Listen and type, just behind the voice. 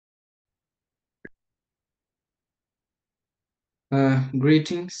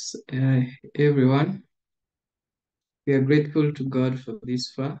Greetings, everyone. We are grateful to God for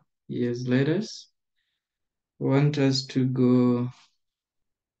this far. He has led us. I want us to go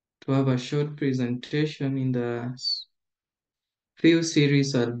to have a short presentation in the few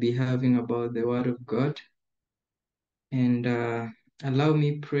series I'll be having about the Word of God. And allow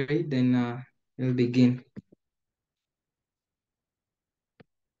me pray, then we'll begin.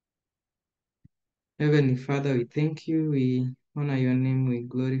 Heavenly Father, we thank you. We honor your name. We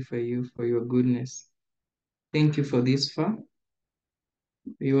glorify you for your goodness. Thank you for this far.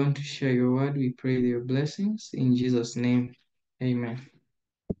 We want to share your word. We pray your blessings in Jesus' name. Amen.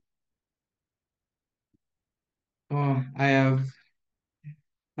 Oh, I have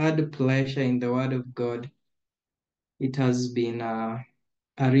had pleasure in the word of God. It has been a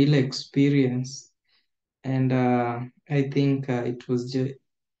real experience, and I think it was just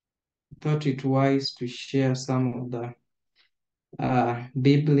thought it wise to share some of the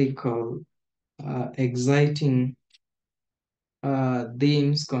biblical exciting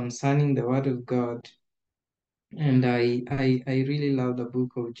themes concerning the word of God. And I really love the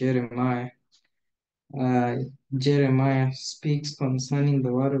book of Jeremiah. uh, Jeremiah speaks concerning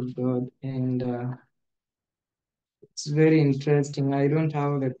the word of God, and it's very interesting. I don't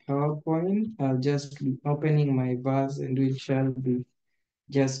have the PowerPoint. I'll just be opening my verse, and we shall be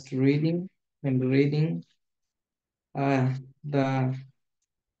just reading and reading. Uh, the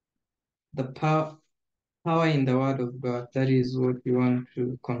the power in the word of God. That is what we want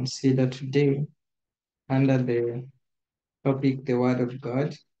to consider today under the topic, the word of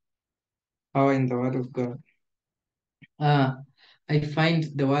God. Power in the word of God. Uh, I find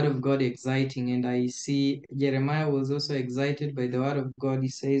the word of God exciting, and I see Jeremiah was also excited by the word of God. He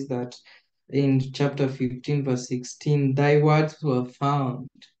says that in chapter 15, verse 16, thy words were found,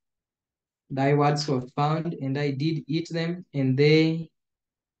 and I did eat them, and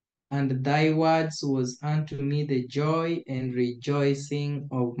thy words was unto me the joy and rejoicing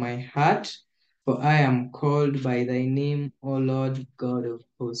of my heart, for I am called by thy name, O Lord God of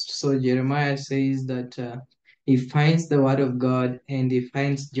hosts. So Jeremiah says that he finds the word of God and he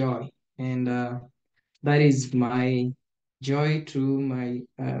finds joy. And that is my joy through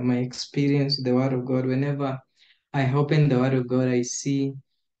my experience with the word of God. Whenever I open the word of God, I see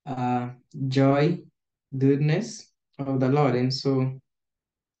joy, goodness of the Lord. And so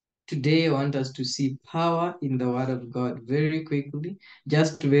today, I want us to see power in the Word of God very quickly,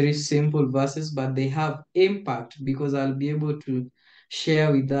 just very simple verses, but they have impact because I'll be able to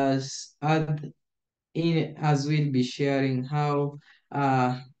share with us as we'll be sharing how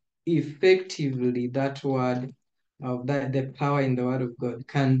effectively that word of that the power in the Word of God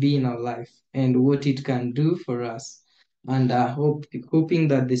can be in our life and what it can do for us. And hoping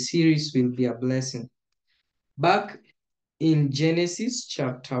that the series will be a blessing. Back in Genesis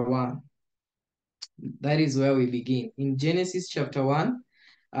chapter 1. That is where we begin. In Genesis chapter 1,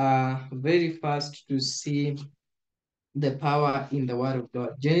 very fast to see the power in the Word of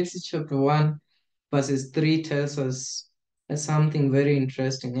God. Genesis chapter 1, verses 3 tells us something very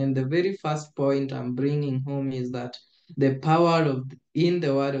interesting. And the very first point I'm bringing home is that the power in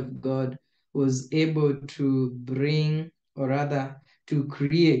the Word of God was able to bring, or rather, to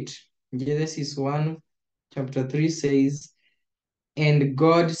create. Genesis 1, chapter 3 says, and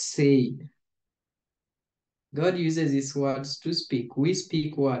God said, God uses his words to speak. We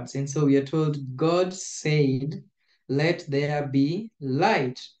speak words. And so we are told, God said, let there be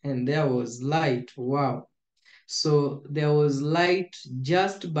light. And there was light. Wow. So there was light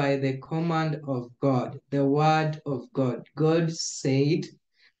just by the command of God, the word of God. God said,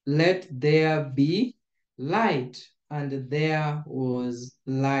 let there be light. And there was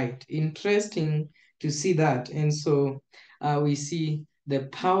light. Interesting to see that. And so we see the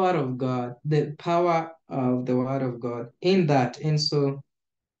power of God, the power of the word of God in that. And so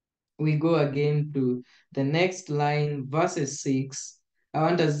we go again to the next line, verses 6. I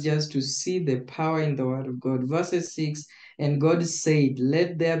want us just to see the power in the word of God. Verses 6, and God said,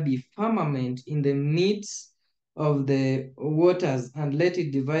 let there be firmament in the midst of the waters, and let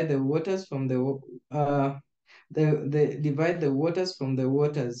it divide the waters from divide the waters from the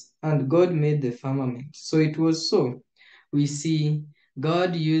waters. And God made the firmament. So it was so. We see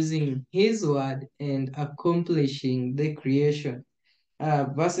God using his word and accomplishing the creation.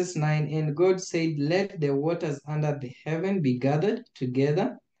 Verses 9, and God said, let the waters under the heaven be gathered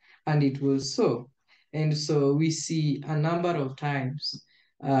together, and it was so. And so we see a number of times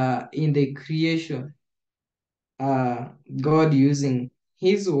in the creation, uh, God using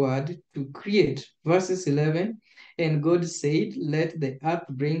his word to create. Verses 11, and God said, let the earth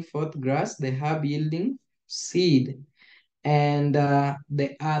bring forth grass, the herb yielding seed, and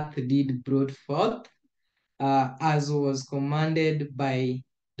the earth did brought forth as was commanded by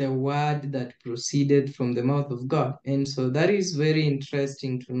the word that proceeded from the mouth of God. And so that is very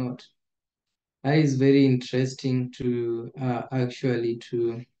interesting to note. That is very interesting to actually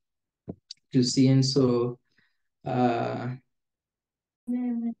to see. And so uh,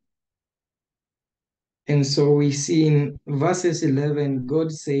 uh, and so we see in verses 11,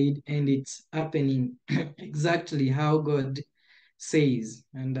 God said, and it's happening exactly how God says,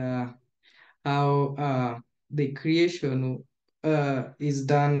 and how the creation is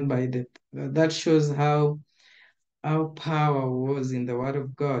done by the that shows how power was in the word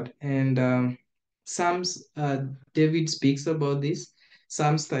of God. And Psalms, David speaks about this.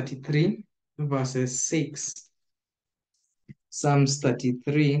 Psalms 33 verses 6. Psalms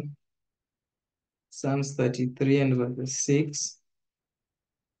 33, Psalms 33 and verse 6.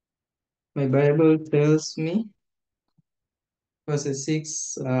 My Bible tells me, verse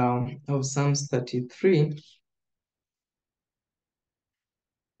 6 of Psalms 33.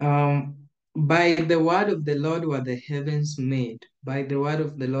 By the word of the Lord were the heavens made. By the word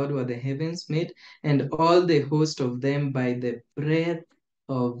of the Lord were the heavens made, and all the host of them by the breath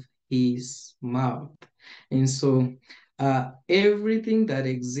of his mouth. And so everything that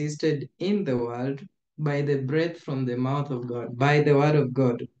existed in the world, by the breath from the mouth of God, by the word of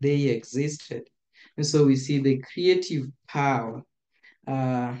God, they existed. And so we see the creative power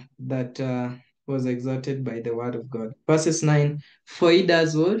that was exalted by the word of God. Verses 9, for he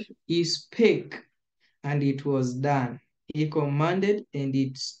does what? He spake and it was done. He commanded and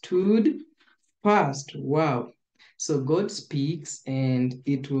it stood fast. Wow. So God speaks and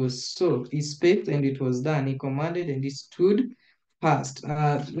it was so. He spake and it was done. He commanded and it stood fast.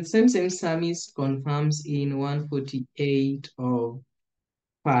 The same psalmist confirms in 148 of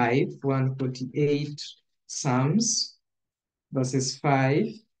 5, 148 Psalms, verses 5,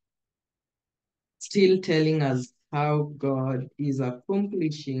 still telling us how God is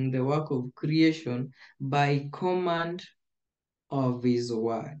accomplishing the work of creation by command of his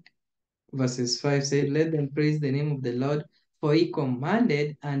word. Verses 5 said, let them praise the name of the Lord, for he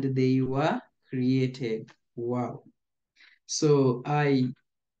commanded and they were created. Wow. So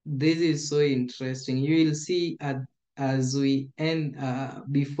this is so interesting. You will see as we end,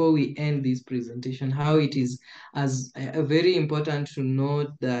 before we end this presentation, how it is as very important to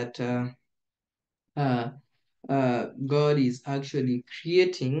note that uh, God is actually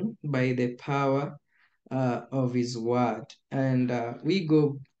creating by the power of his word. And we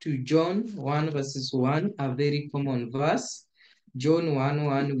go to John 1 verses 1, a very common verse. John 1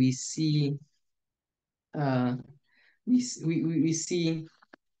 1, we see uh, we see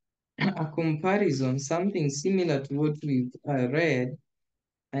a comparison, something similar to what we've read,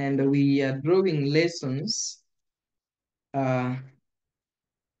 and we are drawing lessons uh,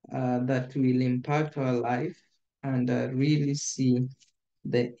 that will impact our life and really see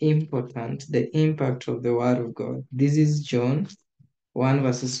the impact of the word of God. This is John 1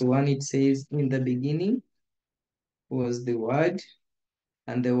 verses 1. It says, in the beginning was the word,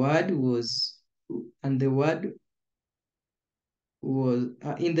 and the word was, and the word was,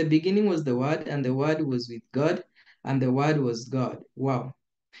 in the beginning was the word, and the word was with God, and the word was God. Wow.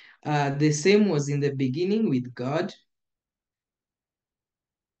 The same was in the beginning with God.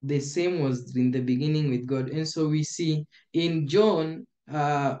 The same was in the beginning with God. And so we see in John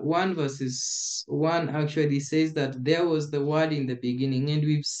 1 verses 1 actually says that there was the word in the beginning. And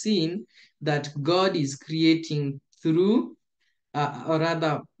we've seen that God is creating through, or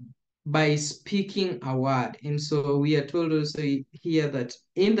rather by speaking a word. And so we are told also here that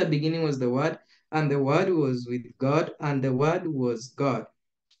in the beginning was the word, and the word was with God, and the word was God.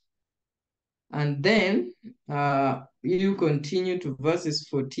 And then you continue to verses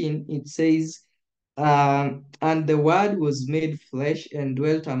 14, it says, and the word was made flesh and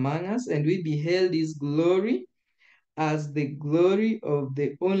dwelt among us, and we beheld his glory as the glory of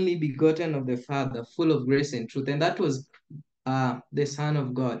the only begotten of the Father, full of grace and truth. And that was the Son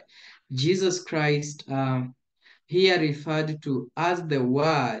of God. Jesus Christ, here referred to as the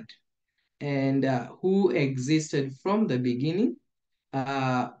Word, and who existed from the beginning,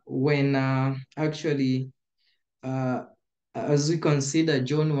 when actually uh, as we consider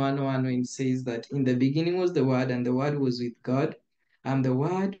John 1 1, when it says that in the beginning was the Word, and the Word was with God, and the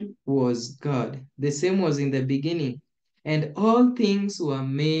Word was God. The same was in the beginning, and all things were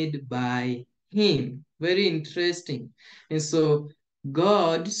made by him. Very interesting. And so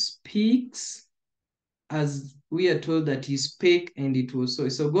God speaks, as we are told that he spake and it was so.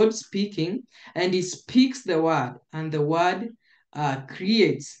 So God speaking, and he speaks the word, and the word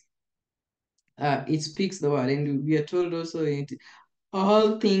creates. it speaks the word, and we are told also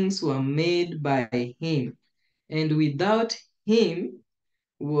all things were made by him, and without him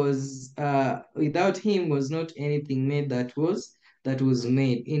was not anything made that was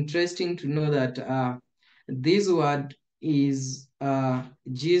made. Interesting to know that this word is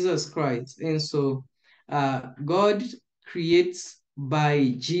Jesus Christ, and so God creates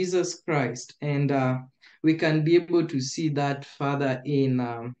by Jesus Christ, and we can be able to see that further in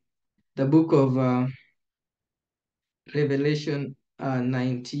the book of Revelation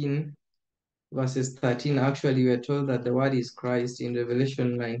 19 verses 13. Actually, we are told that the word is Christ in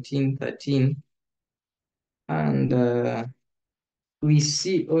Revelation 19:13. And we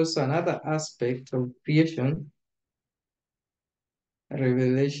see also another aspect of creation,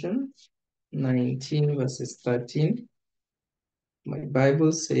 Revelation 19 verses 13. My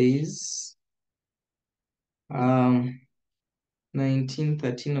Bible says,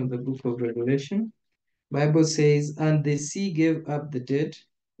 19:13 of the book of Revelation. Bible says, and the sea gave up the dead.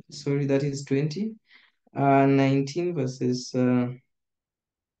 Sorry, that is 20. 19 verses,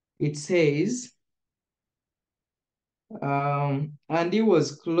 it says, and he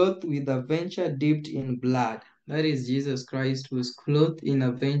was clothed with a venture dipped in blood. That is Jesus Christ, who was clothed in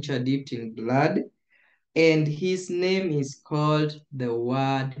a venture dipped in blood. And his name is called the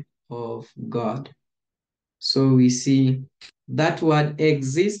Word of God. So we see that word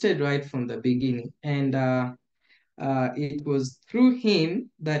existed right from the beginning. And it was through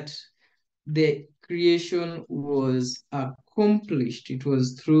him that the creation was accomplished. It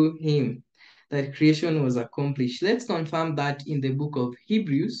was through him that creation was accomplished. Let's confirm that in the book of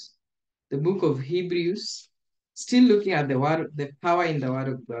Hebrews. The book of Hebrews, still looking at the word, the power in the word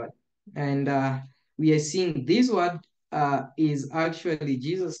of God. And we are seeing this word is actually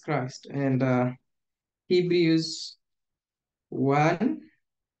Jesus Christ. And Hebrews 1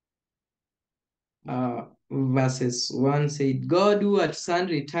 verses 1 said, God who at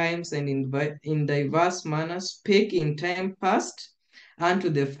sundry times and in diverse manners spake in time past unto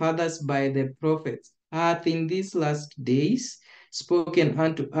the fathers by the prophets, hath in these last days spoken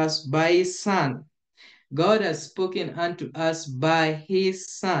unto us by his Son. God has spoken unto us by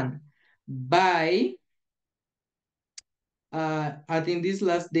his Son, by hath in these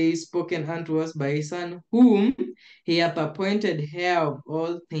last days spoken unto us by his Son, whom he hath appointed heir of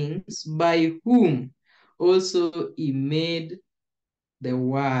all things, by whom also he made the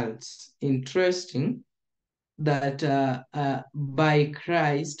worlds. Interesting that by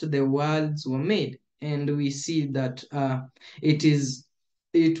Christ the worlds were made, and we see that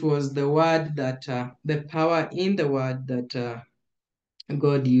it was the word that the power in the word that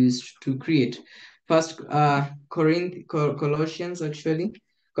God used to create. First Colossians, actually.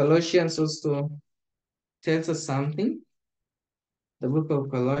 Colossians also tells us something. The book of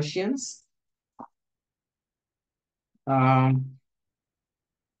Colossians. Um,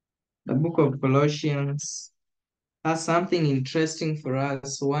 the book of Colossians has something interesting for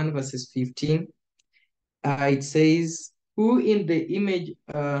us. 1 verses 15. It says, who in the image,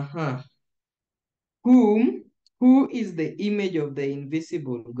 whom, who is the image of the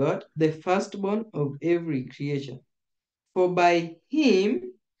invisible God, the firstborn of every creation. For by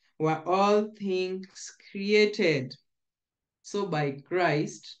him were all things created. So by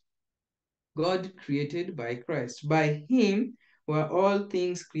Christ, God created by Christ. By him were all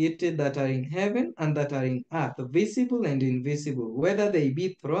things created that are in heaven and that are in earth, visible and invisible, whether they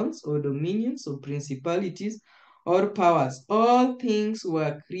be thrones or dominions or principalities or powers. All things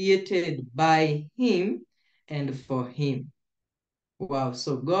were created by him and for him. Wow,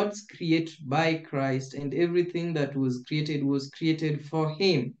 so God's created by Christ, and everything that was created for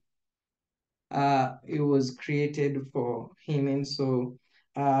him. It was created for him. And so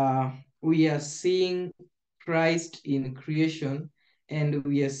we are seeing Christ in creation, and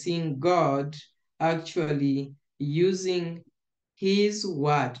we are seeing God actually using his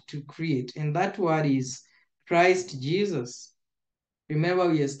word to create. And that word is Christ Jesus. Remember,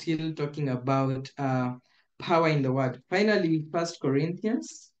 we are still talking about power in the word. Finally, First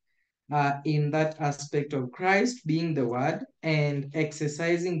Corinthians, in that aspect of Christ being the word and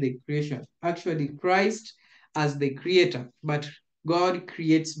exercising the creation. Actually, Christ as the creator, but God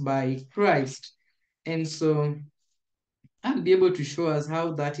creates by Christ. And so I'll be able to show us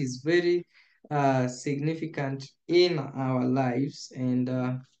how that is very significant in our lives. And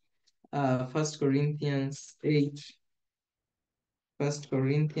 1 Corinthians 8, 1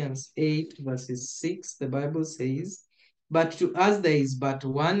 Corinthians 8 verses 6, the Bible says, but to us there is but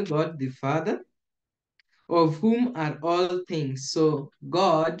one God, the Father, of whom are all things. So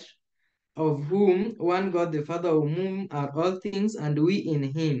God, of whom, one God the Father, of whom are all things, and we in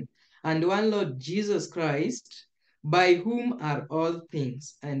him. and one Lord Jesus Christ, by whom are all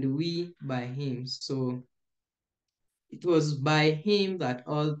things, and we by him. So it was by him that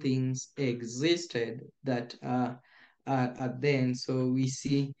all things existed that are then. So we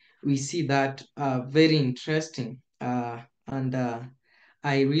see that very interesting, and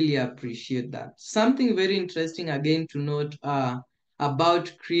I really appreciate that. Something very interesting again to note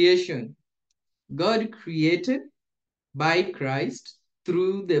about creation. God created by Christ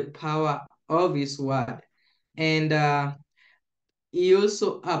through the power of his word. And he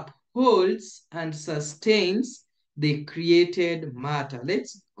also upholds and sustains the created matter.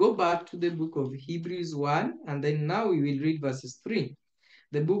 Let's go back to the book of Hebrews 1, and then now we will read verses 3.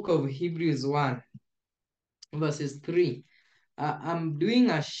 The book of Hebrews 1, verses 3. I'm doing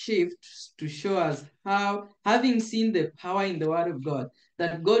a shift to show us how, having seen the power in the word of God,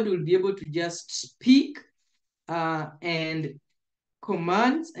 that God will be able to just speak and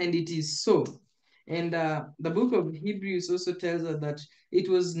commands, and it is so. And the book of Hebrews also tells us that it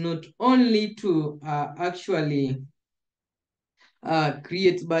was not only to actually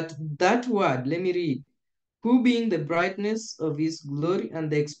create, but that word, let me read, who being the brightness of his glory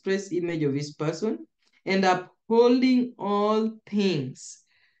and the express image of his person, and upholding all things.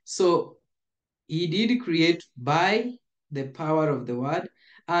 So he did create by the power of the word,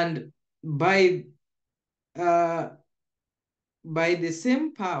 and by uh, by the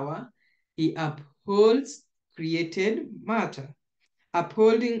same power, he upholds created matter,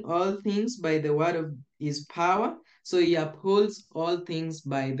 upholding all things by the word of his power. So he upholds all things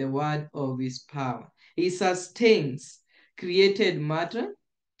by the word of his power. He sustains created matter,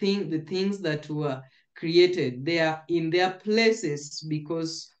 the things that were created. They are in their places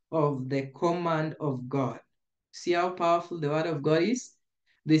because of the command of God. See how powerful the word of God is?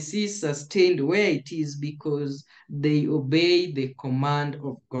 The sea sustained where it is because they obey the command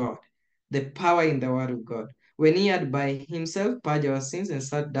of God, the power in the word of God. When he had by himself purged our sins and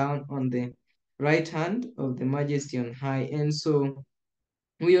sat down on the right hand of the majesty on high. And so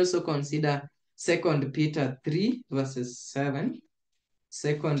we also consider 2 Peter 3, verses 7.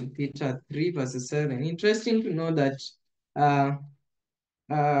 2 Peter 3, verses 7. Interesting to know that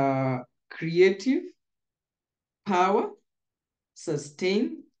uh, creative power,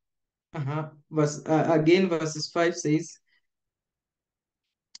 sustain, again, verses 5 says,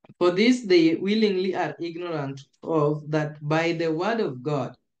 for this they willingly are ignorant of that by the word of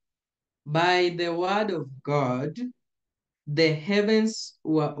God, the heavens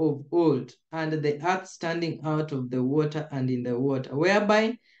were of old, and the earth standing out of the water and in the water,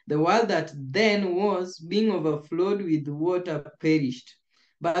 whereby the world that then was, being overflowed with water, perished.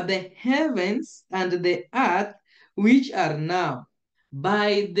 But the heavens and the earth, which are now,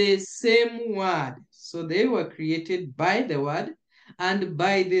 by the same word, so they were created by the word, and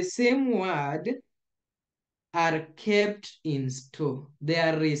by the same word are kept in store. They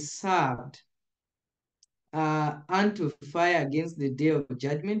are reserved unto fire against the day of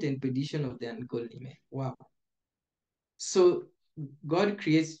judgment and perdition of the ungodly men. Wow. So God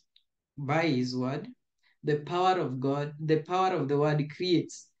creates by his word. The power of God, the power of the word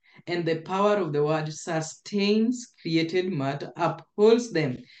creates, and the power of the word sustains created matter, upholds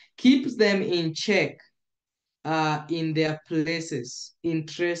them, keeps them in check, in their places.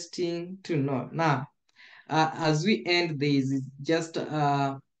 Interesting to know. Now, as we end this, it's just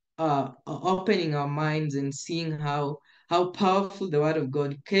opening our minds and seeing how powerful the word of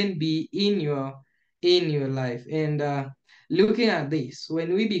God can be in your life. And looking at this,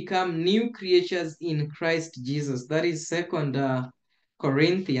 when we become new creatures in Christ Jesus, that is Second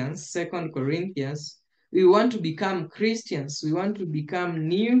Corinthians, we want to become Christians. We want to become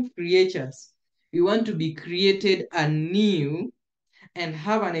new creatures. We want to be created anew and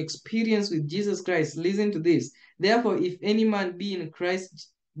have an experience with Jesus Christ. Listen to this. Therefore, if any man be in Christ,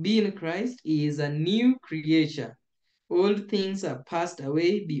 he is a new creature. Old things are passed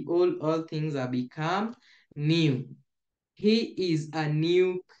away, behold, all things are become new. He is a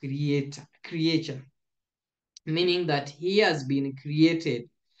new creature, meaning that he has been created.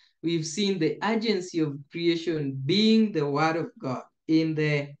 We've seen the urgency of creation being the word of God in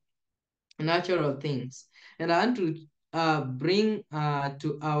the natural things. And I want to bring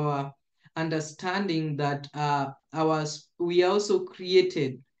to our understanding that we are also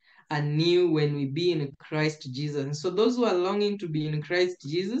created anew when we be in Christ Jesus. And so those who are longing to be in Christ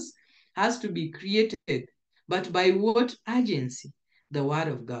Jesus has to be created. But by what urgency? The word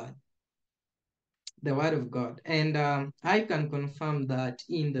of God. The word of God. And I can confirm that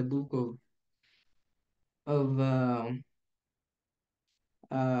in the book of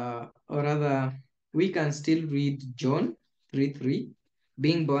or rather, we can still read John 3:3.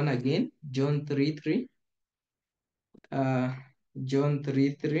 being born again, John 3:3. Uh, John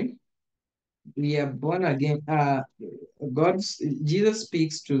 3:3. We are born again. Jesus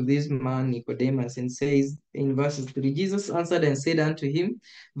speaks to this man Nicodemus and says in verses 3, Jesus answered and said unto him,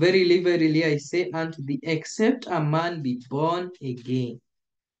 Verily, verily, I say unto thee, except a man be born again,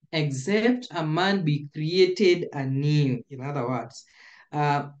 except a man be created anew, in other words,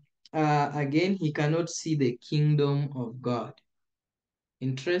 uh, again, he cannot see the kingdom of God.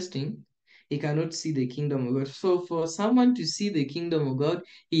 Interesting. He cannot see the kingdom of God. So for someone to see the kingdom of God,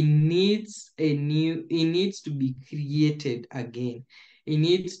 he needs to be created again. He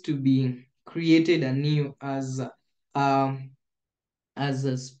needs to be created anew um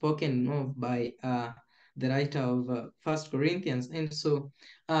as spoken of by the writer of First Corinthians. And so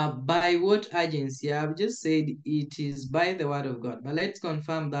by what agency? I've just said it is by the word of God. But let's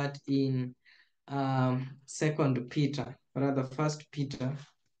confirm that in Second Peter, rather First Peter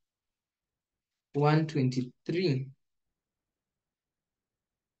 1:23.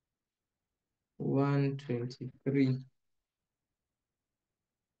 1:23.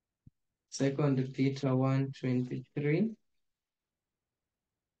 Second Peter 1:23.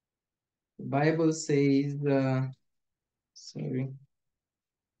 The Bible says, sorry.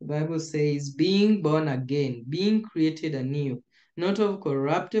 The Bible says, being born again, being created anew, not of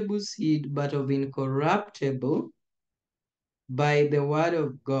corruptible seed, but of incorruptible, by the word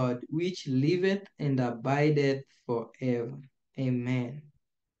of God, which liveth and abideth forever. Amen.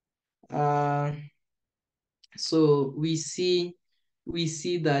 Uh, so we see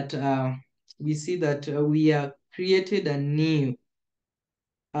that we are created anew.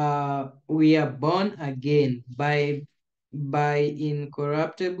 We are born again by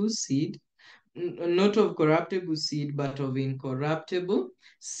incorruptible seed, not of corruptible seed, but of incorruptible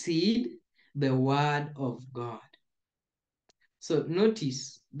seed, the word of God. So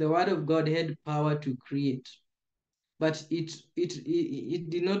notice the word of God had power to create, but it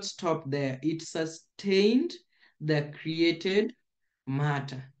did not stop there. It sustained the created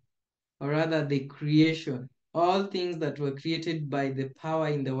matter, or rather the creation. All things that were created by the power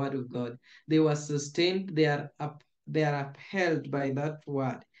in the word of God, they were sustained, they are upheld by that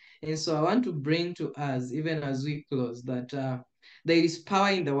word. And so I want to bring to us, even as we close, that there is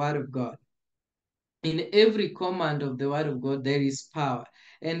power in the word of God. In every command of the word of God, there is power.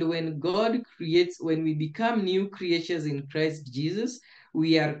 And when God creates, when we become new creatures in Christ Jesus,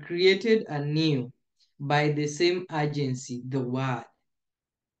 we are created anew by the same agency, the word.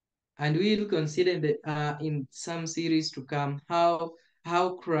 And we'll consider in some series to come how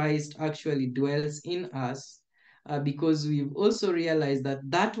Christ actually dwells in us, because we've also realized that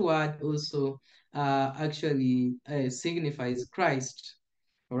that word also actually signifies Christ,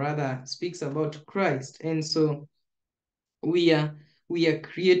 or rather speaks about Christ. And so we are we are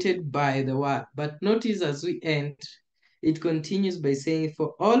created by the word. But notice as we end, it continues by saying,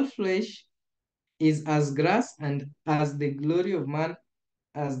 for all flesh is as grass, and as the glory of man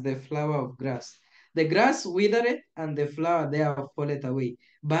as the flower of grass. The grass withereth, and the flower thereof falleth away.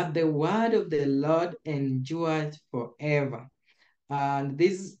 But the word of the Lord endureth forever. And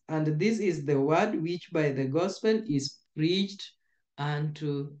this is the word which by the gospel is preached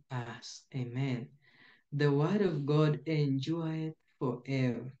unto us. Amen. The word of God endureth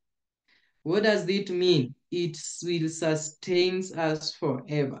forever. What does it mean? It will sustain us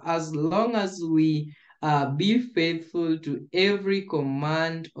forever. As long as we be faithful to every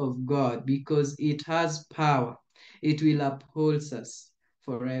command of God, because it has power, it will uphold us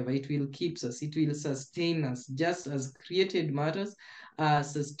forever. It will keep us. It will sustain us, just as created matters are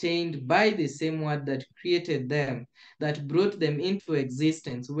sustained by the same word that created them, that brought them into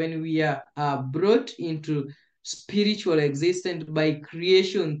existence. When we are brought into spiritual existence by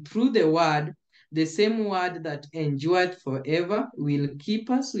creation through the word, the same word that endured forever will keep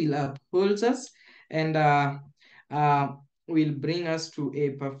us, will uphold us, and will bring us to a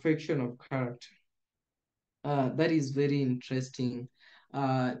perfection of character. That is very interesting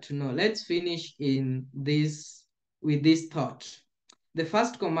to know. Let's finish in this with this thought. The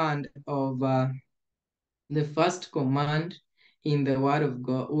first command of the first command in the word of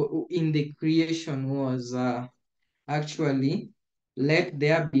God in the creation was actually, let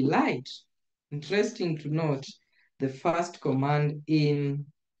there be light. Interesting to note, the first command in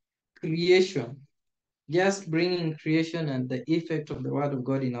creation, just bringing creation and the effect of the word of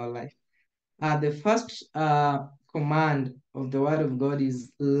God in our life. The first command of the word of God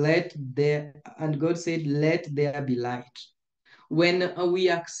is let there, and God said, let there be light. When we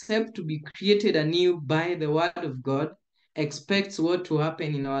accept to be created anew by the word of God, expects what to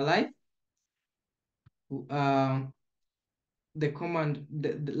happen in our life? the command,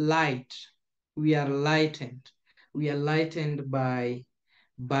 the light. We are lightened. We are lightened by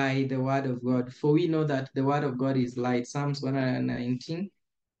the word of God. For we know that the word of God is light. Psalms 119.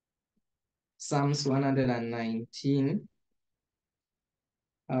 Psalms 119,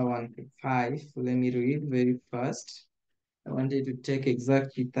 1 5. Let me read very fast. I wanted to take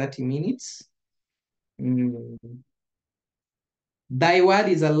exactly 30 minutes. Mm. Thy word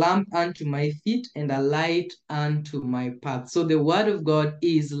is a lamp unto my feet and a light unto my path. So the word of God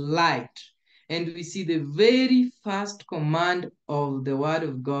is light. And we see the very first command of the word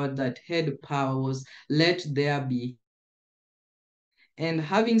of God that had power was, let there be. And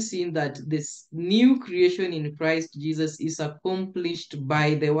having seen that this new creation in Christ Jesus is accomplished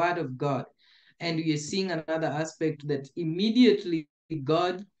by the word of God, and we are seeing another aspect that immediately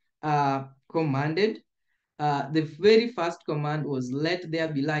God commanded. The very first command was, let there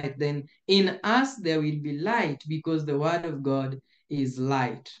be light. Then in us there will be light because the word of God is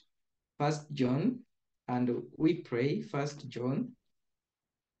light. First John, and we pray, First John,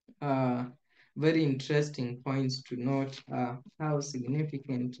 uh, very interesting points to note, how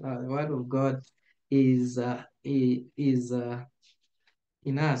significant the word of God is in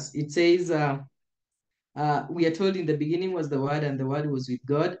us. It says, we are told in the beginning was the word, and the word was with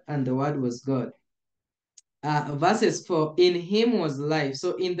God, and the word was God. Verses 4, in him was life.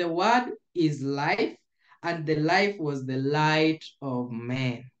 So in the word is life, and the life was the light of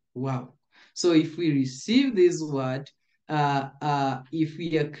man. Wow. So if we receive this word, if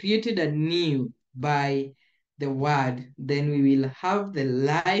we are created anew by the word, then we will have the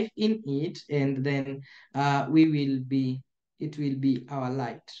life in it, and then it will be our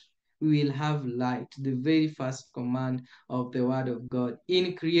light. We will have light, the very first command of the word of God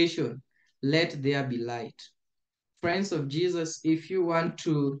in creation. Let there be light. Friends of Jesus, if you want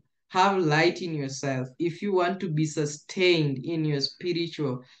to have light in yourself, if you want to be sustained in your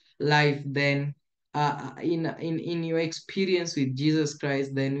spiritual life, then in your experience with Jesus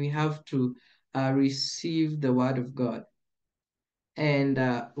Christ, then we have to receive the word of God. And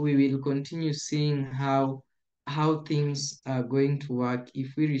we will continue seeing how things are going to work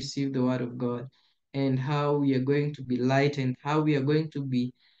if we receive the word of God, and how we are going to be light, and how we are going to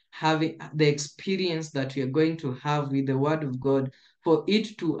be having the experience that we are going to have with the word of God, for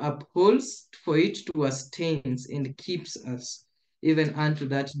it to upholds, for it to sustains and keeps us even unto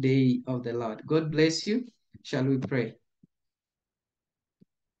that day of the Lord. God bless you. Shall we pray?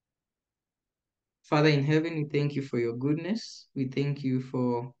 Father in heaven, we thank you for your goodness. We thank you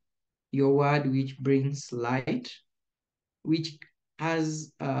for your word, which brings light, which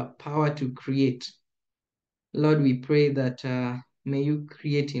has power to create. Lord, we pray that may you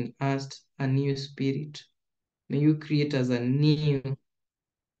create in us a new spirit. May you create us anew,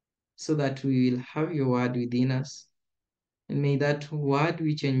 so that we will have your word within us. And may that word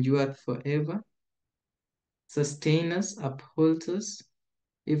which endureth forever sustain us, uphold us,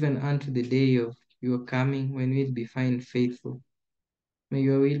 even unto the day of your coming, when we'll be found faithful. May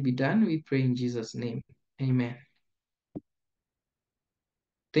your will be done, we pray in Jesus' name. Amen.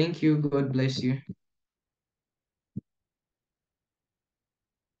 Thank you. God bless you.